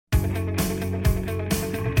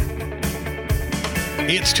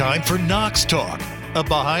It's time for Knox Talk, a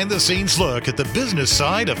behind-the-scenes look at the business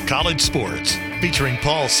side of college sports, featuring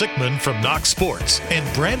Paul Sickman from Knox Sports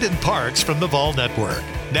and Brandon Parks from the Vol Network.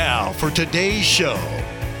 Now for today's show.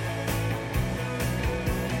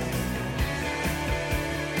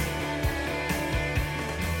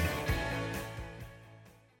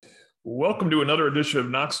 Welcome to another edition of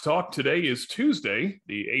Knox Talk. Today is Tuesday,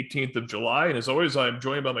 the 18th of July, and as always, I am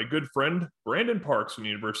joined by my good friend, Brandon Parks from the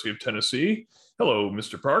University of Tennessee. Hello,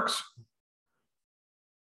 Mr. Parks.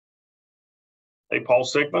 Hey, Paul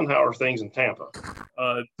Sickman, how are things in Tampa?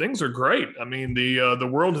 Things are great. I mean, the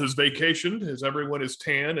world has vacationed as everyone is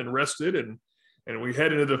tan and rested, and we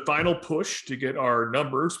head into the final push to get our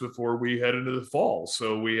numbers before we head into the fall.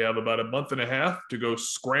 So we have about a month and a half to go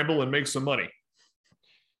scramble and make some money.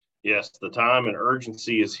 Yes, the time and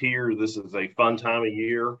urgency is here. This is a fun time of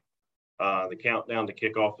year. The countdown to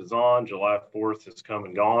kickoff is on. July 4th has come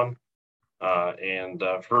and gone. And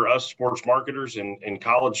for us sports marketers in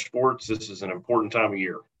college sports, this is an important time of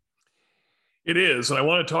year. It is. And I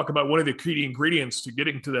want to talk about one of the key ingredients to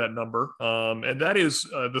getting to that number. And that is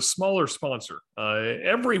the smaller sponsor.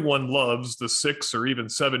 Everyone loves the 6 or even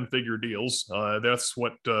 7-figure deals. That's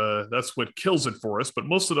what kills it for us. But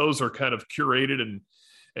most of those are kind of curated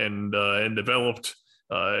and developed,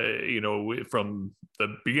 from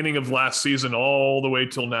the beginning of last season all the way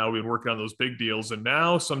till now. We've been working on those big deals. And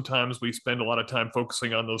now sometimes we spend a lot of time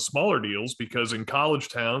focusing on those smaller deals because in college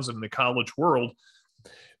towns and the college world,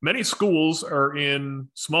 many schools are in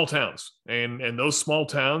small towns. And those small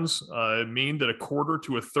towns mean that a quarter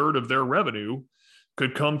to a third of their revenue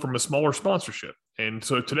could come from a smaller sponsorship. And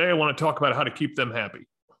so today I want to talk about how to keep them happy.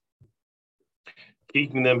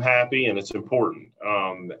 Keeping them happy, and it's important.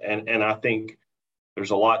 And I think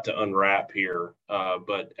there's a lot to unwrap here.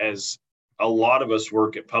 But as a lot of us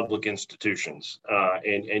work at public institutions,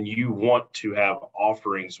 and you want to have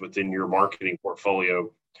offerings within your marketing portfolio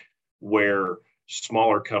where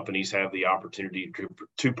smaller companies have the opportunity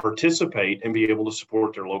to participate and be able to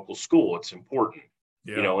support their local school, it's important.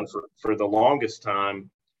 Yeah. And for the longest time,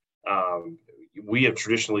 we have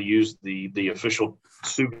traditionally used the official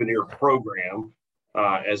souvenir program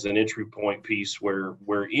as an entry point piece where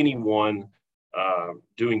anyone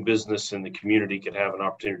doing business in the community could have an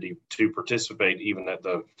opportunity to participate even at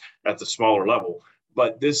the smaller level.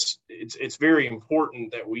 But it's very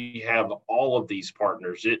important that we have all of these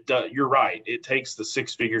partners. You're right. It takes the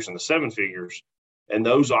 6 figures and the 7 figures, and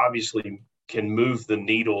those obviously can move the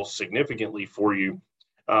needle significantly for you.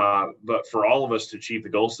 But for all of us to achieve the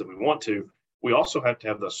goals that we want to, we also have to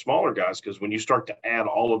have the smaller guys, because when you start to add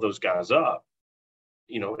all of those guys up,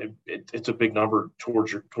 it's a big number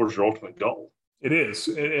towards your ultimate goal. It is.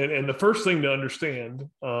 And the first thing to understand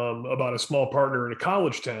about a small partner in a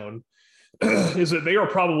college town is that they are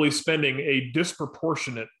probably spending a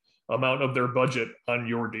disproportionate amount of their budget on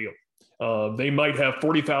your deal. They might have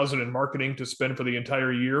 $40,000 in marketing to spend for the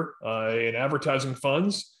entire year in advertising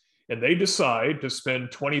funds, and they decide to spend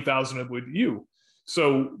 $20,000 with you.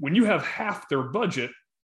 So when you have half their budget,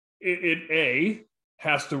 it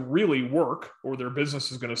has to really work or their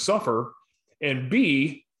business is going to suffer. And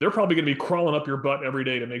B, they're probably going to be crawling up your butt every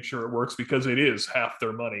day to make sure it works because it is half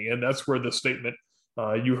their money. And that's where the statement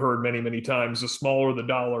you heard many, many times, the smaller the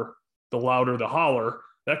dollar, the louder the holler,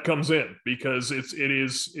 that comes in because it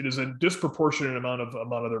is a disproportionate amount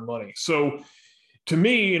of their money. So to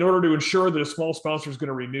me, in order to ensure that a small sponsor is going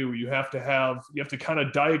to renew, you have to kind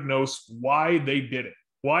of diagnose why they did it.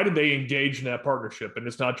 Why did they engage in that partnership? And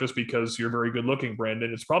it's not just because you're very good looking,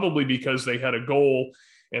 Brandon. It's probably because they had a goal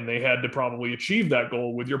and they had to probably achieve that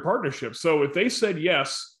goal with your partnership. So if they said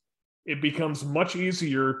yes, it becomes much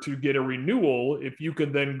easier to get a renewal if you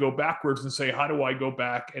can then go backwards and say, how do I go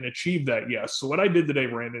back and achieve that yes? So what I did today,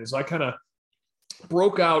 Brandon, is I kind of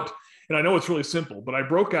broke out, and I know it's really simple, but I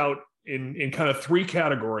broke out in kind of 3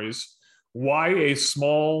 categories why a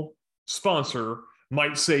small sponsor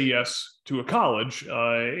might say yes to a college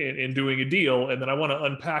in doing a deal. And then I want to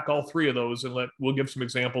unpack all 3 of those and we'll give some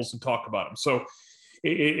examples and talk about them. So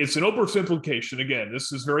it's an oversimplification. Again,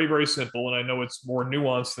 this is very, very simple. And I know it's more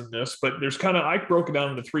nuanced than this, but I broke it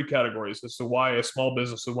down into 3 categories as to why a small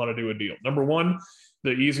business would want to do a deal. Number 1,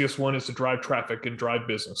 the easiest one is to drive traffic and drive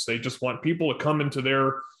business. They just want people to come into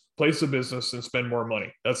their place of business and spend more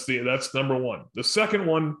money. That's number 1. The second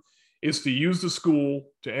one is to use the school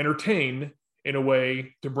to entertain in a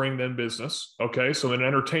way to bring them business. Okay, so an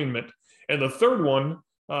entertainment. And the third one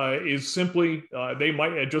is simply they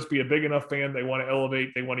might just be a big enough fan. They want to elevate.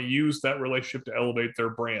 They want to use that relationship to elevate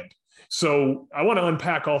their brand. So I want to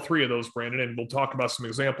unpack all 3 of those, Brandon, and we'll talk about some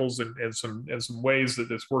examples and some ways that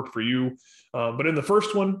this worked for you. But in the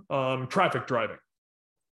first one, traffic driving.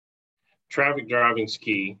 traffic driving's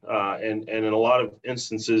key. And in a lot of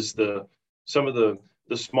instances, some of the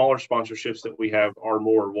smaller sponsorships that we have are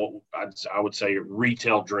more what I would say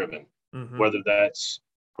retail driven, Mm-hmm. whether that's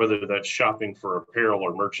shopping for apparel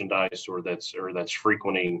or merchandise, or that's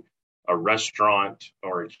frequenting a restaurant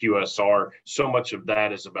or a QSR. So much of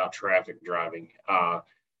that is about traffic driving, and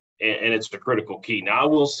it's a critical key. Now, I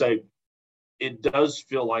will say, it does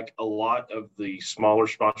feel like a lot of the smaller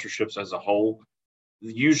sponsorships as a whole,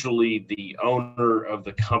 usually the owner of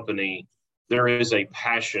the company, there is a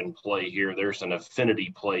passion play here. There's an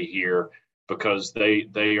affinity play here because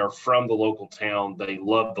they are from the local town. They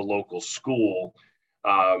love the local school.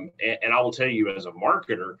 And I will tell you, as a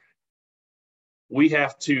marketer, we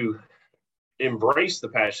have to embrace the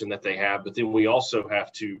passion that they have, but then we also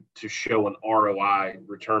have to show an ROI,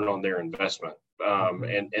 return on their investment.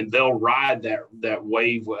 And they'll ride that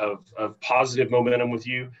wave of positive momentum with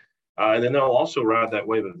you. And then they'll also ride that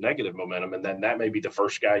wave of negative momentum. And then that may be the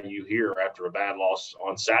first guy you hear after a bad loss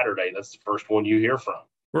on Saturday. That's the first one you hear from.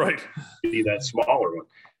 Right. Be that smaller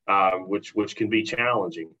one, which can be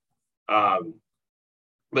challenging.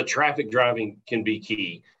 But traffic driving can be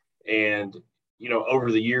key. And,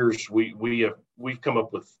 over the years, we've come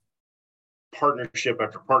up with partnership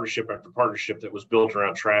after partnership after partnership that was built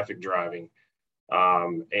around traffic driving.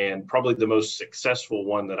 And probably the most successful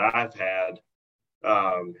one that I've had,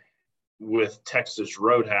 with Texas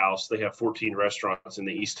Roadhouse. They have 14 restaurants in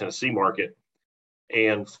the East Tennessee market.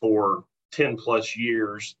 And for 10 plus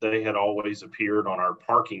years, they had always appeared on our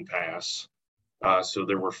parking pass. So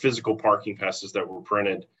there were physical parking passes that were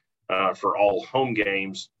printed for all home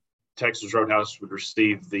games. Texas Roadhouse would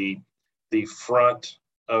receive the front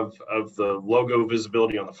of the logo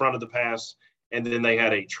visibility on the front of the pass. And then they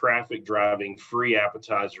had a traffic driving free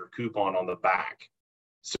appetizer coupon on the back.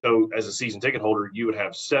 So as a season ticket holder, you would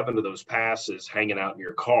have 7 of those passes hanging out in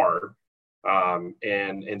your car, and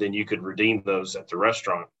then you could redeem those at the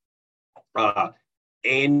restaurant.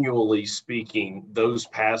 Annually speaking, those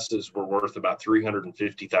passes were worth about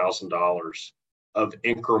 $350,000 of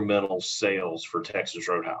incremental sales for Texas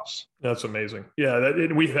Roadhouse. That's amazing. Yeah,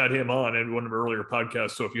 we've had him on in one of our earlier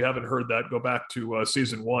podcasts. So if you haven't heard that, go back to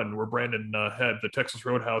season 1 where Brandon had the Texas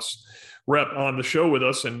Roadhouse rep on the show with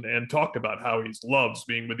us and talked about how he loves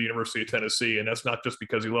being with the University of Tennessee. And that's not just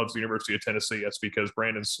because he loves the University of Tennessee. That's because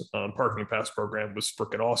Brandon's parking pass program was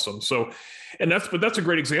freaking awesome. So, but that's a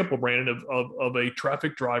great example, Brandon, of a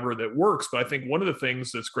traffic driver that works. But I think one of the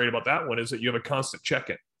things that's great about that one is that you have a constant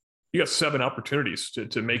check-in. You got 7 opportunities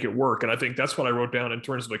to make it work. And I think that's what I wrote down in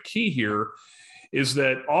terms of a key here is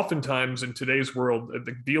that oftentimes in today's world,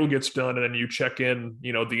 the deal gets done and then you check in,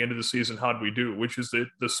 at the end of the season, how do we do? Which is that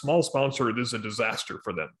the small sponsor is a disaster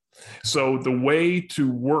for them. So the way to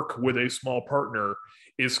work with a small partner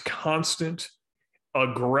is constant,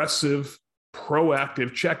 aggressive,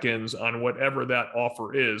 proactive check-ins on whatever that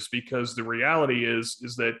offer is, because the reality is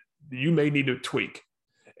that you may need to tweak.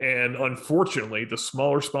 And unfortunately, the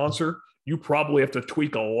smaller sponsor, you probably have to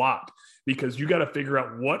tweak a lot because you got to figure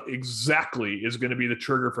out what exactly is going to be the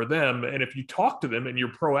trigger for them. And if you talk to them and you're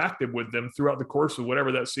proactive with them throughout the course of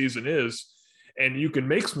whatever that season is, and you can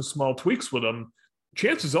make some small tweaks with them,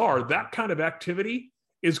 chances are that kind of activity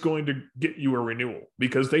is going to get you a renewal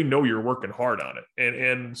because they know you're working hard on it.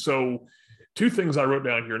 And so 2 things I wrote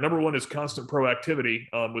down here. Number 1 is constant proactivity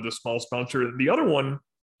with a small sponsor. The other one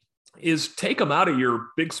is take them out of your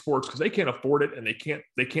big sports because they can't afford it and they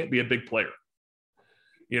can't be a big player.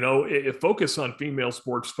 Focus on female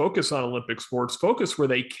sports, focus on Olympic sports, focus where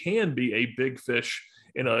they can be a big fish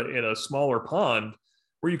in a smaller pond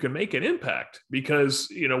where you can make an impact. Because,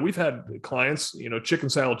 we've had clients, Chicken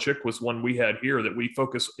Salad Chick was one we had here that we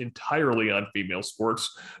focus entirely on female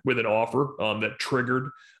sports with an offer that triggered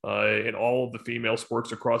in all of the female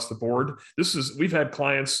sports across the board. We've had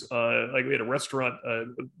clients, like we had a restaurant a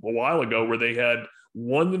while ago where they had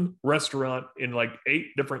one restaurant in like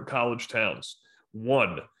 8 different college towns.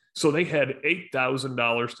 So they had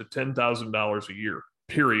 $8,000 to $10,000 a year,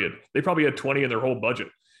 period. They probably had 20 in their whole budget.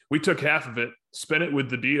 We took half of it, spent it with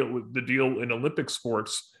the deal in Olympic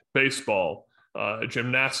sports, baseball,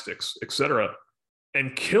 gymnastics, etc.,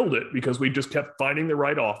 and killed it because we just kept finding the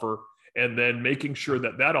right offer and then making sure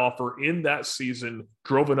that offer in that season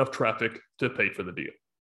drove enough traffic to pay for the deal.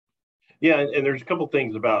 Yeah, and there's a couple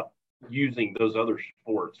things about using those other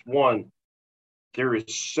sports. One, there is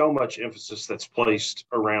so much emphasis that's placed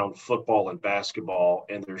around football and basketball,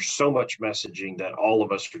 and there's so much messaging that all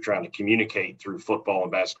of us are trying to communicate through football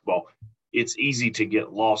and basketball. It's easy to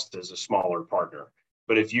get lost as a smaller partner.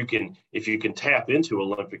 But if you can tap into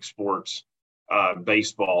Olympic sports,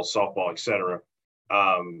 baseball, softball, etc.,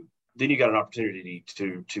 then you got an opportunity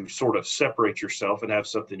to sort of separate yourself and have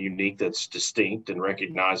something unique that's distinct and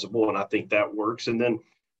recognizable. And I think that works. And then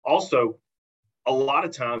also, a lot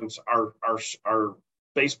of times our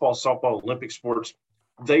baseball, softball, Olympic sports,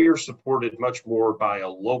 they are supported much more by a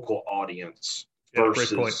local audience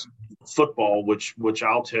versus football, which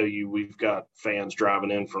I'll tell you, we've got fans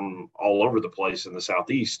driving in from all over the place in the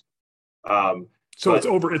Southeast. So it's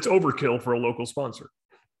overkill for a local sponsor.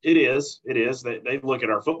 It is. They look at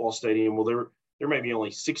our football stadium. Well, there may be only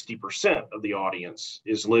 60% of the audience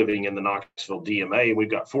is living in the Knoxville DMA, and we've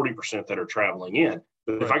got 40% that are traveling in.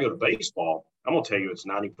 But if I go to baseball, I'm going to tell you it's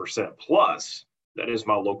 90% plus. That is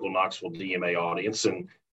my local Knoxville DMA audience, and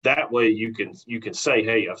that way you can say,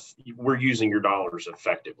 hey, we're using your dollars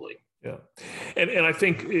effectively. Yeah, and I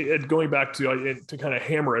think going back to kind of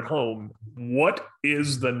hammer it home, what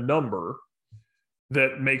is the number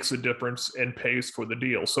that makes a difference and pays for the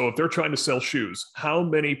deal? So if they're trying to sell shoes, how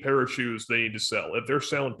many pair of shoes they need to sell? If they're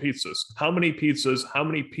selling pizzas, how many pizzas, how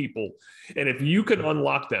many people? And if you can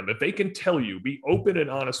unlock them, if they can tell you, be open and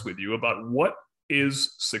honest with you about what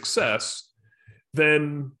is success,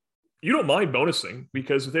 then you don't mind bonusing,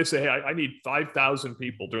 because if they say, hey, I need 5,000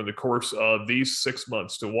 people during the course of these 6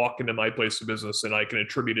 months to walk into my place of business, and I can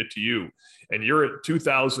attribute it to you, and you're at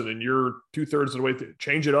 2,000 and you're 2/3 of the way through,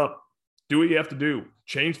 change it up. Do what you have to do.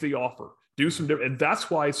 Change the offer. Do some different. And that's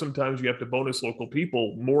why sometimes you have to bonus local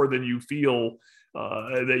people more than you feel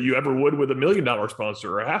that you ever would with $1 million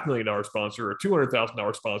sponsor or a $500,000 sponsor or a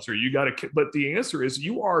 $200,000 sponsor. You got to, but the answer is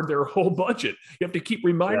you are their whole budget. You have to keep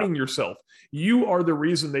reminding yourself, you are the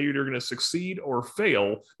reason they're either going to succeed or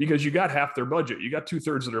fail, because you got half their budget. You got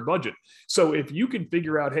 2/3 of their budget. So if you can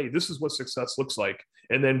figure out, hey, this is what success looks like,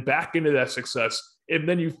 and then back into that success, and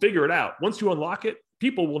then you figure it out. Once you unlock it,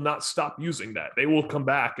 people will not stop using that. They will come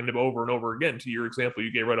back and over and over again, to your example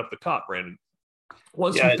you gave right up the top, Brandon.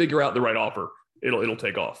 Once you figure out the right offer, it'll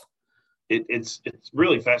take off. It's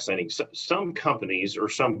really fascinating. Some companies or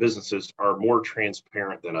some businesses are more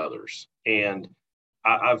transparent than others. And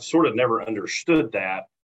I've sort of never understood that.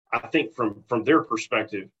 I think from their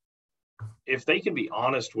perspective, if they can be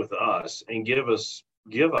honest with us and give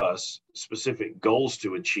us specific goals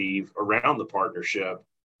to achieve around the partnership,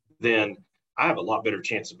 then I have a lot better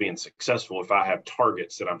chance of being successful if I have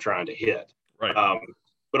targets that I'm trying to hit. Right.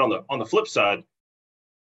 But on the flip side,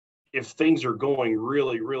 if things are going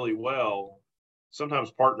really, really well,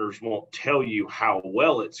 sometimes partners won't tell you how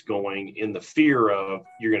well it's going in the fear of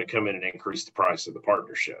you're going to come in and increase the price of the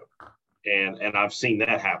partnership. And I've seen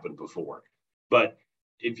that happen before. But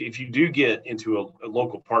if you do get into a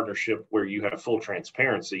local partnership where you have full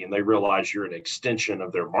transparency and they realize you're an extension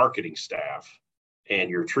of their marketing staff and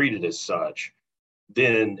you're treated as such,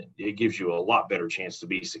 then it gives you a lot better chance to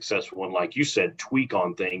be successful. And like you said, tweak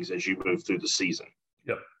on things as you move through the season.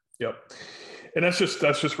 Yep. And that's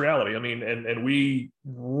just reality. I mean, and we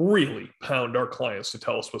really pound our clients to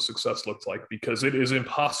tell us what success looks like, because it is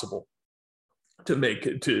impossible to make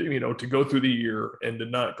it to go through the year and to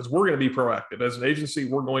not, because we're going to be proactive as an agency.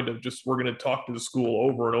 We're going to talk to the school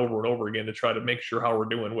over and over and over again to try to make sure how we're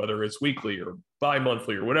doing, whether it's weekly or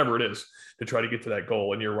bi-monthly or whatever it is, to try to get to that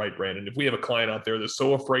goal. And you're right, Brandon, if we have a client out there that's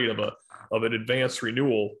so afraid of an advanced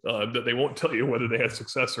renewal that they won't tell you whether they had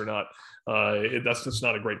success or not, that's just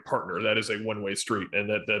not a great partner. That is a one-way street, and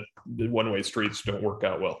that the one-way streets don't work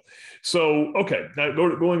out well. So, okay, now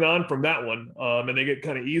going on from that one, and they get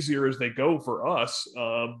kind of easier as they go for us,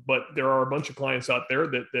 but there are a bunch of clients out there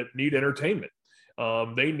that need entertainment.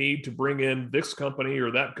 They need to bring in this company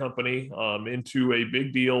or that company into a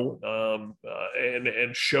big deal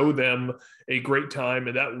and show them a great time.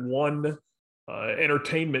 And that one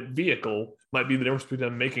entertainment vehicle might be the difference between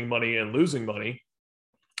them making money and losing money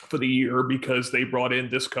for the year, because they brought in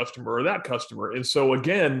this customer or that customer. And so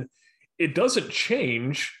again, it doesn't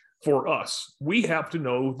change for us. We have to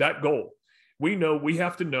know that goal. We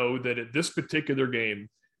have to know that at this particular game,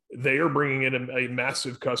 they are bringing in a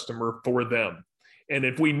massive customer for them. And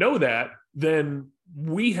if we know that, then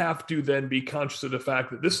we have to then be conscious of the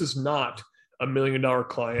fact that this is not a $1 million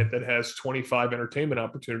client that has 25 entertainment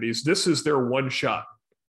opportunities. This is their one shot.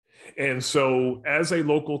 And so as a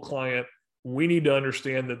local client, we need to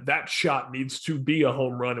understand that shot needs to be a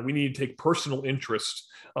home run, and we need to take personal interest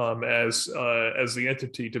as the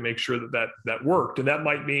entity to make sure that worked. And that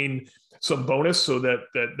might mean some bonus, so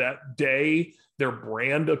that day their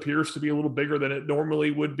brand appears to be a little bigger than it normally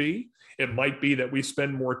would be. It might be that we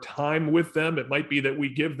spend more time with them. It might be that we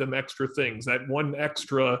give them extra things, that one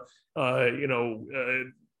extra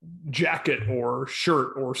jacket or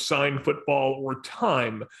shirt or signed football or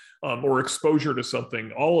time or exposure to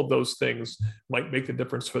something. All of those things might make the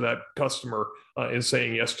difference for that customer in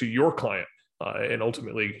saying yes to your client and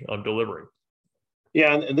ultimately delivering.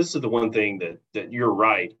 Yeah, and this is the one thing that you're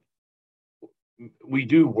right. We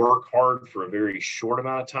do work hard for a very short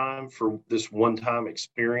amount of time for this one-time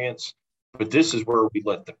experience, but this is where we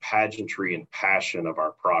let the pageantry and passion of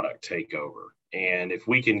our product take over. And if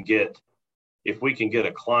we can get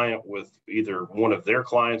a client with either one of their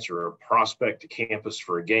clients or a prospect to campus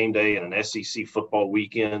for a game day and an SEC football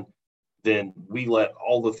weekend, then we let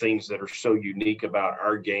all the things that are so unique about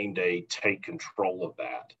our game day take control of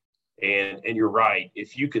that. And you're right,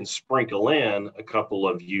 if you can sprinkle in a couple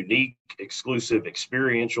of unique, exclusive,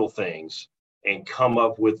 experiential things and come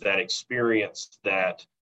up with that experience that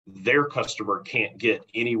their customer can't get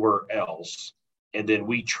anywhere else, and then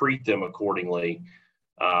we treat them accordingly,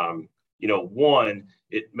 one,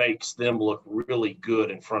 it makes them look really good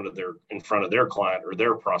in front of their client or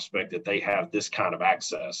their prospect that they have this kind of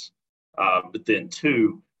access. But then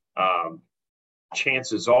two,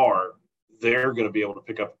 chances are they're going to be able to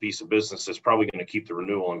pick up a piece of business that's probably going to keep the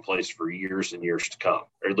renewal in place for years and years to come,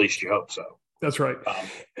 or at least you hope so. That's right.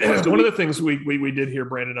 One of the things we did here,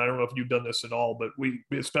 Brandon, I don't know if you've done this at all, but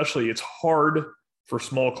it's hard for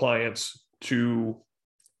small clients to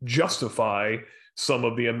justify some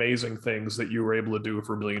of the amazing things that you were able to do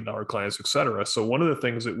for $1 million clients, et cetera. So one of the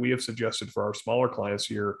things that we have suggested for our smaller clients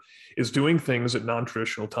here is doing things at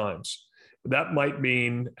non-traditional times. That might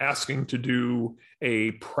mean asking to do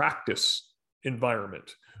a practice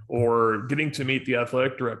environment or getting to meet the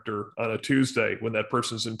athletic director on a Tuesday when that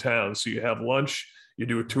person's in town. So you have lunch, you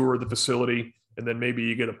do a tour of the facility, and then maybe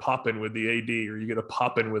you get a pop-in with the AD or you get a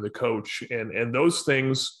pop-in with a coach. And those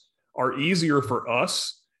things are easier for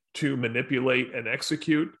us to manipulate and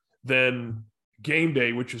execute than game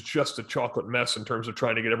day, which is just a chocolate mess in terms of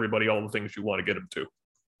trying to get everybody all the things you want to get them to.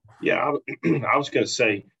 Yeah, I was going to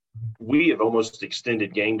say, we have almost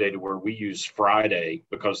extended game day to where we use Friday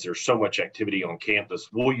because there's so much activity on campus.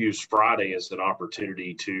 We'll use Friday as an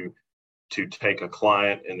opportunity to take a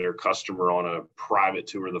client and their customer on a private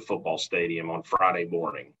tour of the football stadium on Friday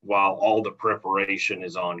morning while all the preparation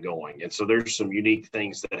is ongoing. And so there's some unique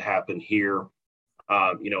things that happen here.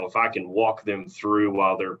 If I can walk them through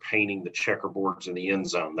while they're painting the checkerboards in the end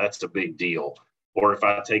zone, that's a big deal. Or if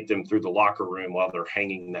I take them through the locker room while they're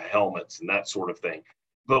hanging the helmets and that sort of thing.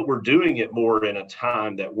 But we're doing it more in a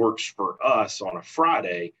time that works for us on a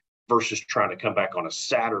Friday versus trying to come back on a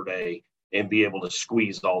Saturday and be able to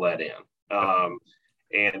squeeze all that in.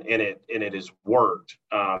 And it has worked.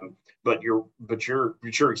 But you're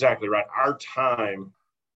exactly right. Our time,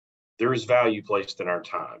 there is value placed in our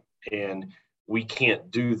time, and we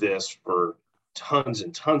can't do this for tons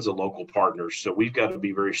and tons of local partners. So we've got to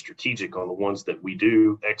be very strategic on the ones that we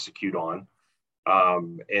do execute on.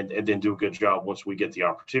 And then do a good job once we get the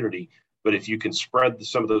opportunity. But if you can spread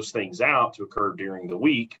some of those things out to occur during the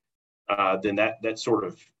week, then that sort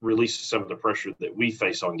of releases some of the pressure that we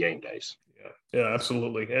face on game days. Yeah,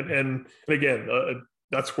 absolutely. And again,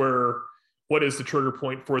 that's where, what is the trigger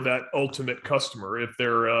point for that ultimate customer? If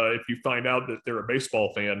you find out that they're a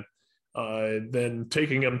baseball fan, then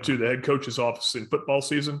taking them to the head coach's office in football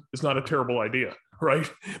season is not a terrible idea,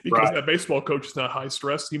 right? Because that baseball coach is not high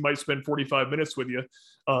stress. He might spend 45 minutes with you.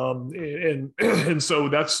 And so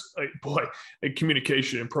that's,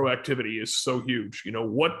 communication and proactivity is so huge.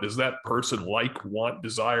 What does that person like, want,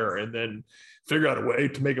 desire, and then figure out a way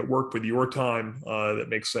to make it work with your time that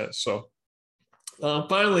makes sense. So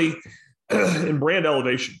finally, in brand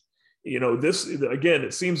elevation, this, again,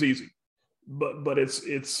 it seems easy, but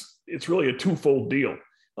it's really a twofold deal.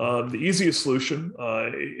 The easiest solution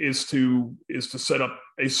is to set up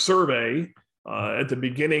a survey at the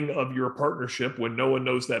beginning of your partnership when no one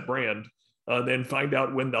knows that brand, then find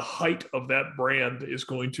out when the height of that brand is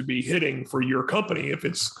going to be hitting for your company. If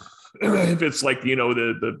it's like,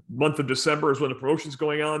 the month of December is when the promotion's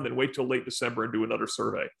going on, then wait till late December and do another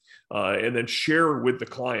survey, and then share with the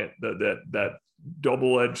client that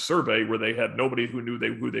double-edged survey where they had nobody who knew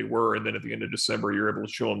who they were. And then at the end of December, you're able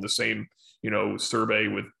to show them the same, survey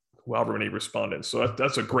with however many respondents. So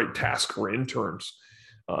that's a great task for interns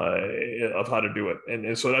of how to do it.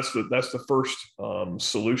 And so that's the first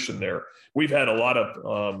solution there. We've had a lot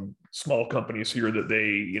of small companies here that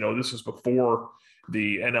this is before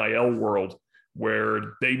the NIL world,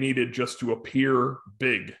 where they needed just to appear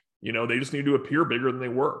big. They just need to appear bigger than they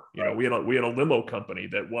were. We had a limo company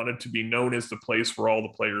that wanted to be known as the place where all the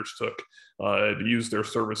players took to use their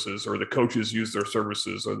services, or the coaches use their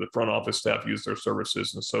services, or the front office staff use their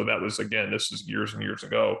services. And so that was, again, this is years and years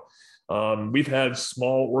ago. We've had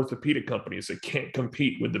small orthopedic companies that can't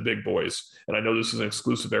compete with the big boys. And I know this is an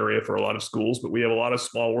exclusive area for a lot of schools, but we have a lot of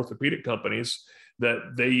small orthopedic companies that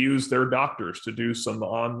they use their doctors to do some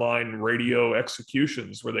online radio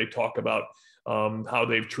executions where they talk about how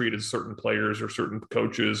they've treated certain players or certain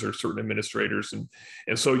coaches or certain administrators.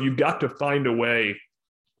 And so you've got to find a way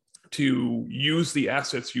to use the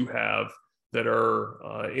assets you have that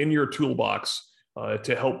are in your toolbox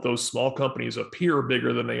to help those small companies appear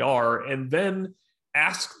bigger than they are, and then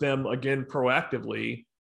ask them again proactively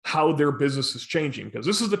how their business is changing. Because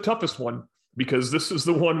this is the toughest one, because this is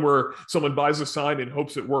the one where someone buys a sign and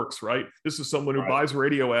hopes it works, right? This is someone who buys a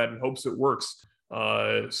radio ad and hopes it works.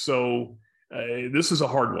 So this is a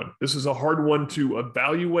hard one. This is a hard one to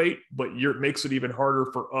evaluate, but it makes it even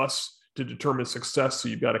harder for us to determine success. So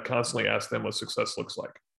you've got to constantly ask them what success looks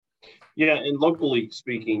like. Yeah, and locally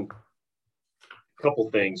speaking, a couple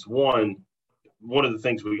things. One of the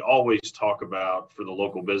things we always talk about for the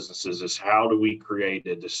local businesses is how do we create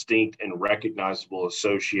a distinct and recognizable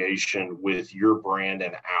association with your brand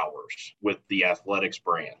and ours, with the athletics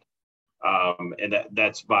brand. And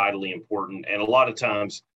that's vitally important. And a lot of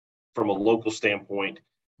times from a local standpoint,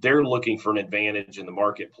 they're looking for an advantage in the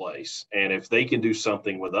marketplace. And if they can do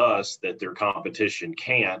something with us that their competition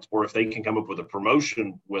can't, or if they can come up with a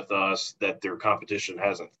promotion with us that their competition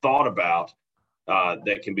hasn't thought about,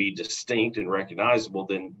 that can be distinct and recognizable,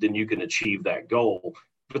 then you can achieve that goal.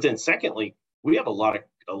 But then secondly, we have a lot of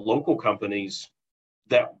local companies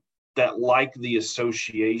that like the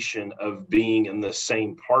association of being in the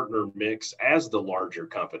same partner mix as the larger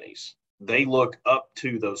companies. They look up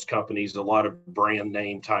to those companies, a lot of brand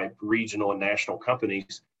name type regional and national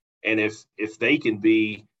companies. And if they can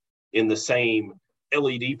be in the same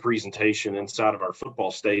LED presentation inside of our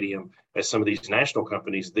football stadium as some of these national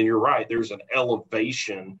companies, then you're right. There's an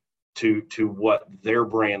elevation to what their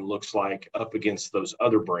brand looks like up against those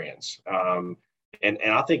other brands. And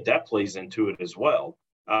I think that plays into it as well.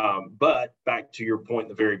 But back to your point in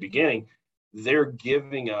the very beginning, they're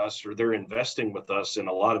giving us, or they're investing with us in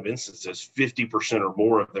a lot of instances, 50% or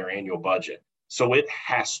more of their annual budget. So it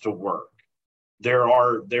has to work. There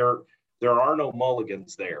are no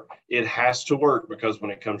mulligans there. It has to work, because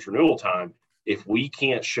when it comes to renewal time, if we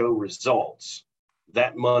can't show results,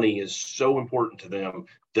 that money is so important to them,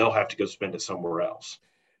 they'll have to go spend it somewhere else.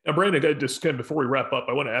 Now, Brandon, just kind of before we wrap up,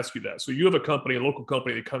 I want to ask you that. So you have a local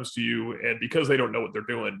company that comes to you, and because they don't know what they're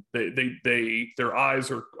doing, their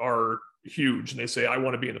eyes are huge, and they say, I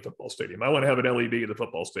want to be in the football stadium. I want to have an LED in the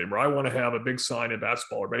football stadium, or I want to have a big sign in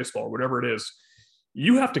basketball or baseball or whatever it is.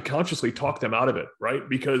 You have to consciously talk them out of it, right?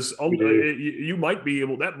 Because you might be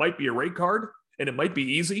able, that might be a rate card, and it might be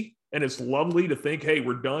easy, and it's lovely to think, hey,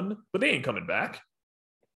 we're done, but they ain't coming back.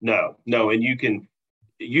 No. And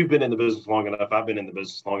you've been in the business long enough. I've been in the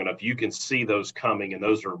business long enough. You can see those coming, and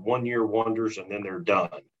those are 1-year wonders, and then they're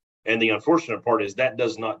done. And the unfortunate part is that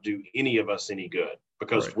does not do any of us any good,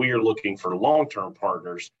 because we are looking for long-term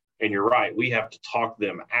partners. And you're right. We have to talk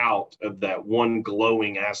them out of that one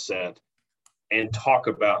glowing asset and talk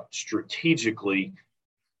about strategically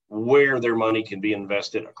where their money can be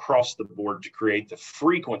invested across the board to create the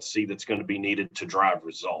frequency that's going to be needed to drive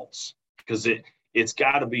results. Because it's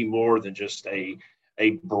got to be more than just a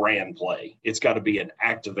brand play. It's got to be an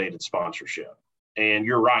activated sponsorship. And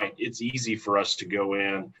you're right. It's easy for us to go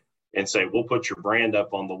in and say, we'll put your brand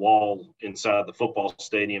up on the wall inside the football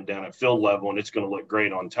stadium down at field level, and it's going to look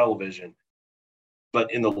great on television.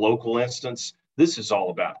 But in the local instance, this is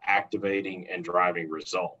all about activating and driving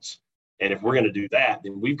results. And if we're going to do that,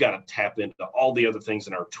 then we've got to tap into all the other things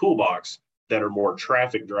in our toolbox that are more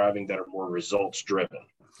traffic driving, that are more results driven.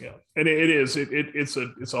 Yeah, and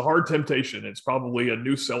it's a hard temptation. It's probably a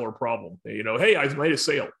new seller problem. Hey, I made a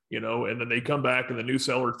sale, and then they come back and the new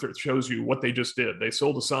seller shows you what they just did. They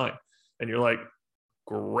sold a sign, and you're like,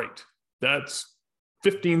 great, that's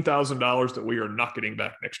 $15,000 that we are not getting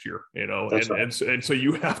back next year. And so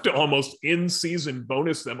you have to almost in season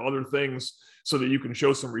bonus them other things so that you can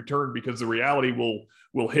show some return, because the reality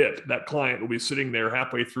will hit. That client will be sitting there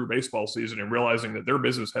halfway through baseball season and realizing that their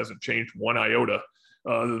business hasn't changed one iota.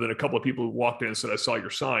 Other than a couple of people who walked in and said, I saw your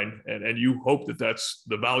sign, and you hope that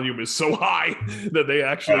the volume is so high that they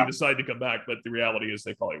actually decide to come back. But the reality is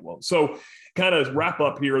they probably won't. So kind of wrap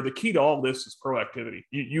up here. The key to all this is proactivity.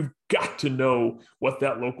 You've got to know what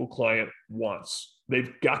that local client wants.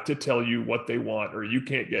 They've got to tell you what they want, or you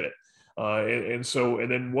can't get it.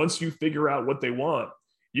 And then once you figure out what they want,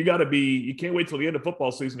 you can't wait till the end of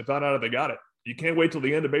football season to find out if they got it. You can't wait till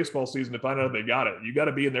the end of baseball season to find out if they got it. You got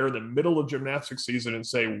to be in there in the middle of gymnastics season and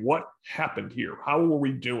say, what happened here? How were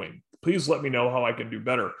we doing? Please let me know how I can do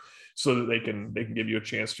better. so that they can give you a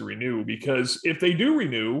chance to renew. Because if they do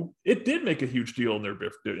renew, it did make a huge deal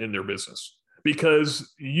in their business,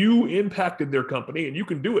 because you impacted their company, and you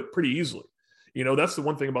can do it pretty easily. You know, that's the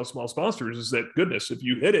one thing about small sponsors, is that, goodness, if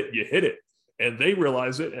you hit it, you hit it, and they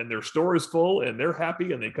realize it, and their store is full, and they're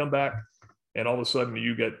happy, and they come back, and all of a sudden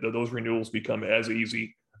you get those renewals become as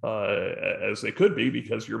easy as they could be,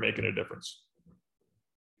 because you're making a difference.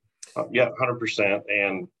 Yeah, 100%.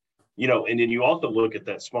 And, you know, and then you also look at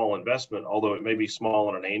that small investment, although it may be small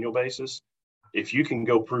on an annual basis. If you can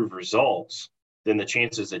go prove results, then the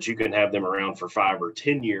chances that you can have them around for 5 or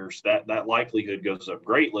 10 years, that likelihood goes up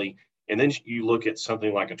greatly. And then you look at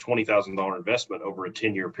something like a $20,000 investment over a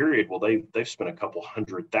 10-year period. Well, they've spent a couple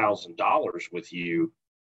 $100,000 with you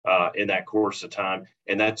in that course of time.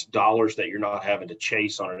 And that's dollars that you're not having to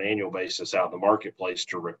chase on an annual basis out in the marketplace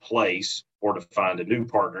to replace or to find a new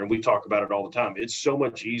partner. And we talk about it all the time. It's so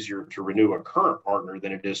much easier to renew a current partner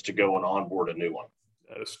than it is to go and onboard a new one.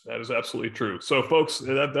 That is absolutely true. So, folks,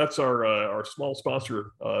 that's our small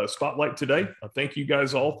sponsor spotlight today. Thank you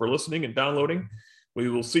guys all for listening and downloading. We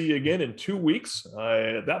will see you again in 2 weeks.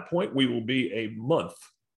 At that point, we will be a month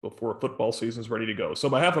before football season is ready to go. So,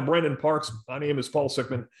 on behalf of Brandon Parks, my name is Paul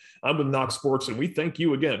Sickman. I'm with Knox Sports, and we thank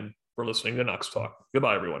you again for listening to Knox Talk.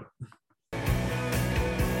 Goodbye, everyone.